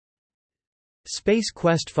Space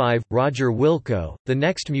Quest 5 – Roger Wilco. The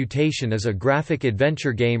Next Mutation is a graphic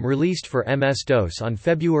adventure game released for MS-DOS on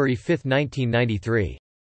February 5, 1993.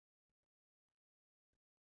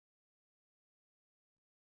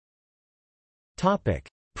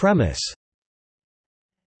 Premise.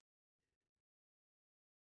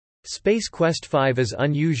 Space Quest 5 is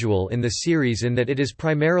unusual in the series in that it is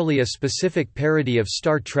primarily a specific parody of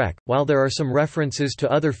Star Trek. While there are some references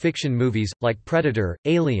to other fiction movies, like Predator,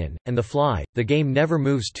 Alien, and The Fly, the game never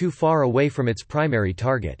moves too far away from its primary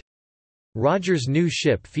target. Roger's new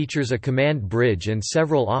ship features a command bridge and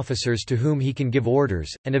several officers to whom he can give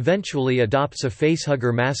orders, and eventually adopts a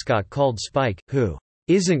facehugger mascot called Spike, who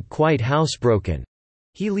isn't quite housebroken.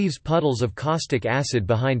 He leaves puddles of caustic acid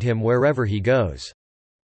behind him wherever he goes.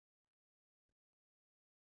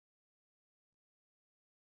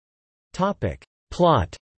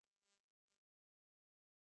 Plot.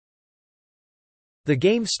 The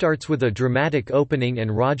game starts with a dramatic opening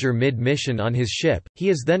and Roger mid-mission on his ship. He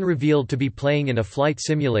is then revealed to be playing in a flight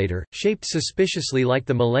simulator, shaped suspiciously like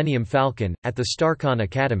the Millennium Falcon, at the Starcon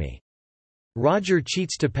Academy. Roger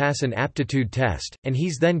cheats to pass an aptitude test, and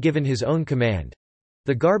he's then given his own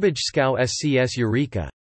command—the garbage scow SCS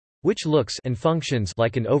Eureka—which looks and functions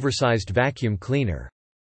like an oversized vacuum cleaner.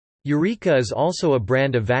 Eureka is also a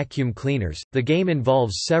brand of vacuum cleaners. The game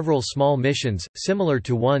involves several small missions, similar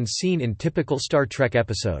to ones seen in typical Star Trek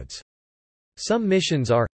episodes. Some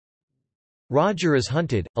missions are: Roger is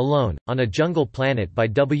hunted, alone, on a jungle planet by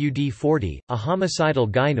WD-40, a homicidal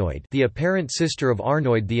gynoid, the apparent sister of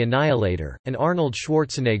Arnoid the Annihilator, an Arnold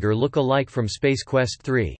Schwarzenegger look-alike from Space Quest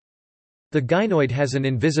 3. The gynoid has an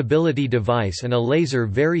invisibility device and a laser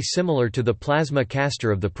very similar to the plasma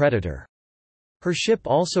caster of the Predator. Her ship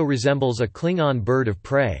also resembles a Klingon bird of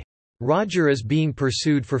prey. Roger is being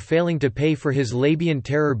pursued for failing to pay for his Labian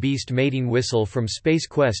Terror Beast mating whistle from Space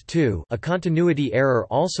Quest 2, a continuity error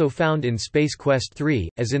also found in Space Quest 3,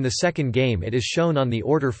 as in the second game it is shown on the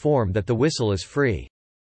order form that the whistle is free.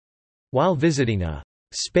 While visiting a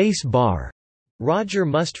space bar, Roger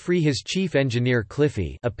must free his chief engineer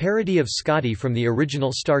Cliffy, a parody of Scotty from the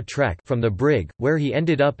original Star Trek, from the brig, where he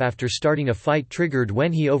ended up after starting a fight triggered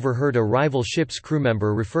when he overheard a rival ship's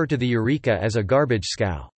crewmember refer to the Eureka as a garbage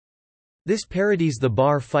scow. This parodies the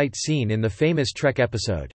bar fight scene in the famous Trek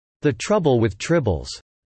episode, The Trouble with Tribbles.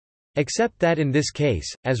 Except that in this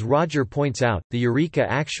case, as Roger points out, the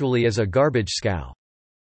Eureka actually is a garbage scow.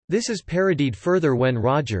 This is parodied further when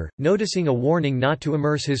Roger, noticing a warning not to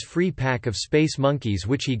immerse his free pack of space monkeys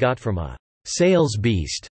which he got from a sales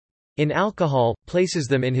beast in alcohol, places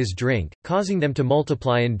them in his drink, causing them to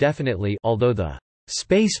multiply indefinitely, although the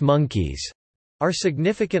space monkeys are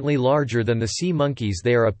significantly larger than the sea monkeys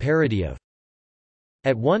they are a parody of.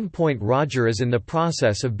 At one point Roger is in the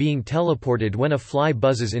process of being teleported when a fly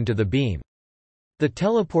buzzes into the beam. The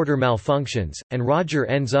teleporter malfunctions, and Roger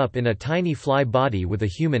ends up in a tiny fly body with a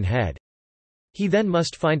human head. He then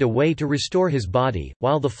must find a way to restore his body,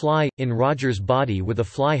 while the fly, in Roger's body with a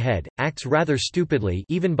fly head, acts rather stupidly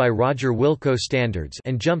even by Roger Wilco standards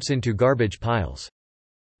and jumps into garbage piles.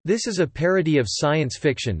 This is a parody of science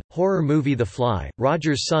fiction, horror movie The Fly.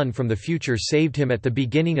 Roger's son from the future saved him at the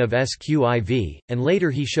beginning of SQIV, and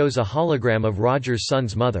later he shows a hologram of Roger's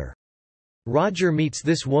son's mother. Roger meets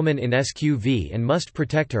this woman in SQV and must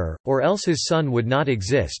protect her, or else his son would not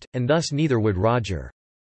exist, and thus neither would Roger.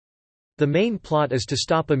 The main plot is to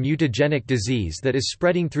stop a mutagenic disease that is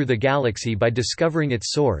spreading through the galaxy by discovering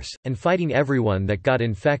its source, and fighting everyone that got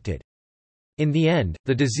infected. In the end,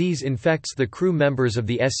 the disease infects the crew members of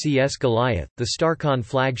the SCS Goliath, the Starcon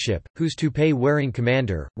flagship, whose toupee-wearing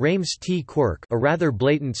commander, Rames T. Quirk, a rather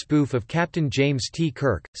blatant spoof of Captain James T.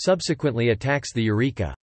 Kirk, subsequently attacks the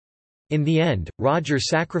Eureka. In the end, Roger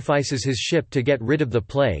sacrifices his ship to get rid of the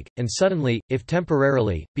plague, and suddenly, if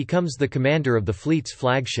temporarily, becomes the commander of the fleet's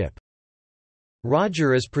flagship.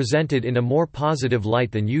 Roger is presented in a more positive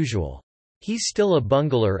light than usual. He's still a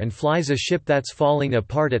bungler and flies a ship that's falling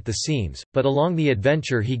apart at the seams, but along the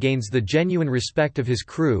adventure he gains the genuine respect of his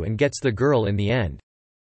crew and gets the girl in the end.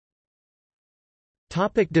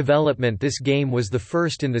 Development. This game was the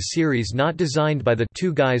first in the series not designed by the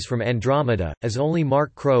two guys from Andromeda, as only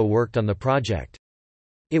Mark Crow worked on the project.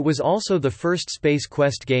 It was also the first Space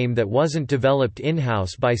Quest game that wasn't developed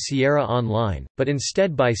in-house by Sierra Online, but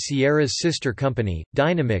instead by Sierra's sister company,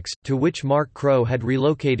 Dynamix, to which Mark Crow had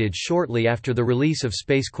relocated shortly after the release of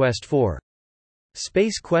Space Quest 4.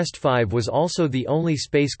 Space Quest 5 was also the only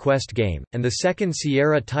Space Quest game, and the second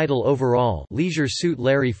Sierra title overall, Leisure Suit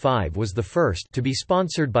Larry 5, was the first to be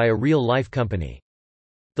sponsored by a real-life company.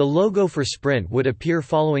 The logo for Sprint would appear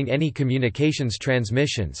following any communications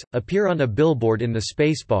transmissions, appear on a billboard in the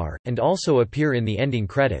spacebar, and also appear in the ending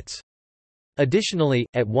credits. Additionally,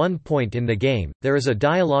 at one point in the game, there is a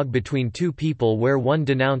dialogue between two people where one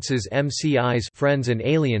denounces MCI's Friends and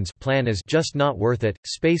Aliens plan as just not worth it.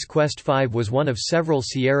 Space Quest V was one of several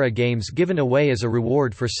Sierra games given away as a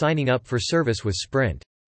reward for signing up for service with Sprint.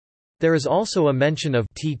 There is also a mention of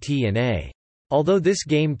TT&A. Although this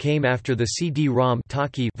game came after the CD-ROM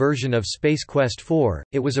version of Space Quest IV,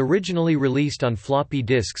 it was originally released on floppy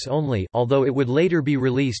disks only, although it would later be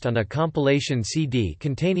released on a compilation CD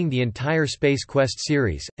containing the entire Space Quest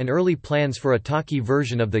series, and early plans for a talkie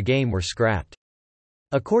version of the game were scrapped.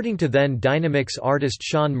 According to then Dynamix artist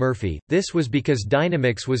Sean Murphy, this was because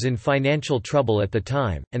Dynamix was in financial trouble at the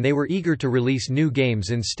time, and they were eager to release new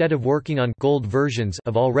games instead of working on gold versions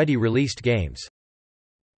of already released games.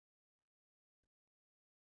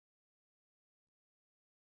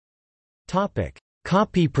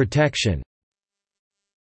 Copy protection.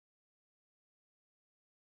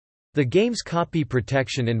 The game's copy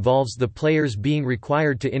protection involves the players being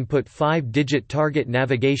required to input 5-digit target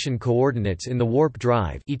navigation coordinates in the warp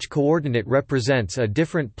drive. Each coordinate represents a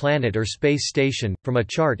different planet or space station, from a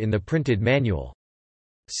chart in the printed manual.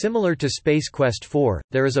 Similar to Space Quest IV,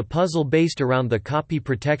 there is a puzzle based around the copy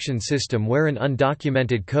protection system where an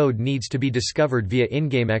undocumented code needs to be discovered via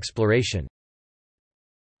in-game exploration.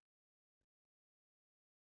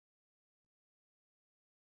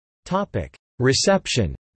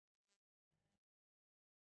 Reception.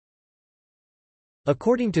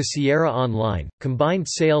 According to Sierra Online, combined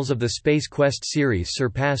sales of the Space Quest series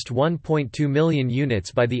surpassed 1.2 million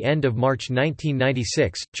units by the end of March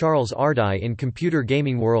 1996. Charles Ardai in Computer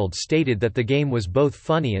Gaming World stated that the game was both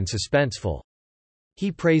funny and suspenseful. He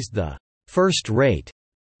praised the first-rate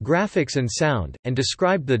graphics and sound, and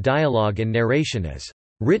described the dialogue and narration as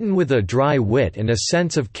written with a dry wit and a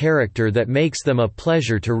sense of character that makes them a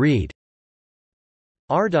pleasure to read.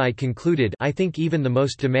 Ardai concluded, I think even the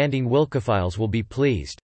most demanding Wilkophiles will be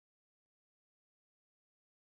pleased.